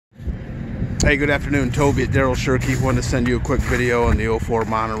Hey, good afternoon. Toby at Daryl Shirkey. Wanted to send you a quick video on the 04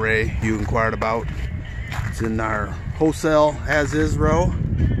 Monterey you inquired about. It's in our wholesale as-is row.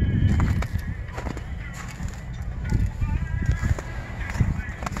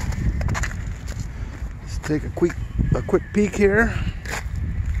 Let's take a quick peek here.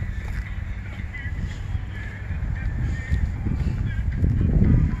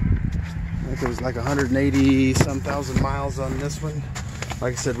 I think it was like 180 some thousand miles on this one.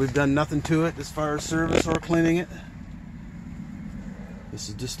 Like I said, we've done nothing to it as far as service or cleaning it. This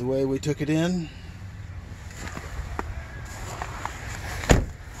is just the way we took it in.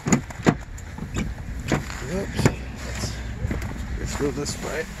 Oops. Let's go this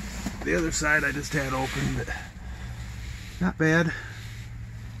way. The other side I just had open, but not bad.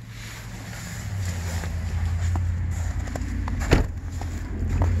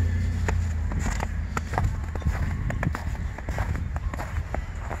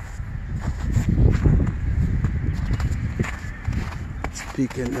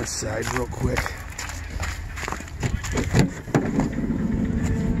 Peek in this side real quick.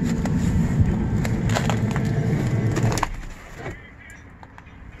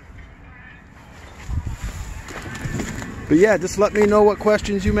 But yeah, just let me know what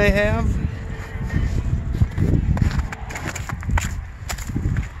questions you may have.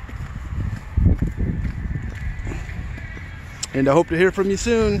 And I hope to hear from you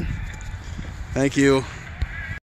soon. Thank you.